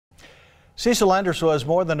Cecil Andrus was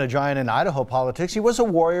more than a giant in Idaho politics. He was a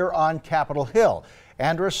warrior on Capitol Hill.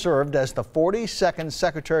 Andrus served as the 42nd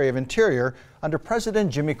Secretary of Interior under President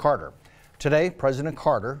Jimmy Carter. Today, President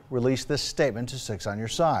Carter released this statement to Six on Your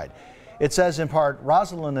Side. It says in part,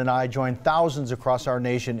 Rosalind and I join thousands across our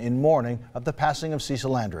nation in mourning of the passing of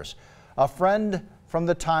Cecil Andrus, a friend from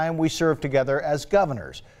the time we served together as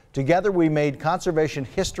governors. Together we made conservation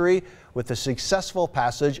history with the successful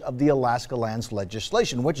passage of the Alaska Lands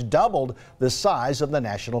legislation, which doubled the size of the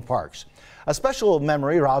national parks. A special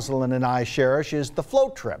memory Rosalind and I cherish is the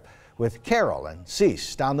float trip with Carol and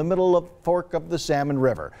Cece down the middle of fork of the Salmon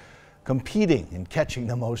River, competing in catching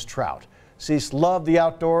the most trout. Cece loved the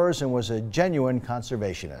outdoors and was a genuine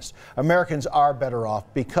conservationist. Americans are better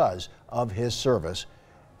off because of his service,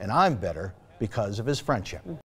 and I'm better because of his friendship.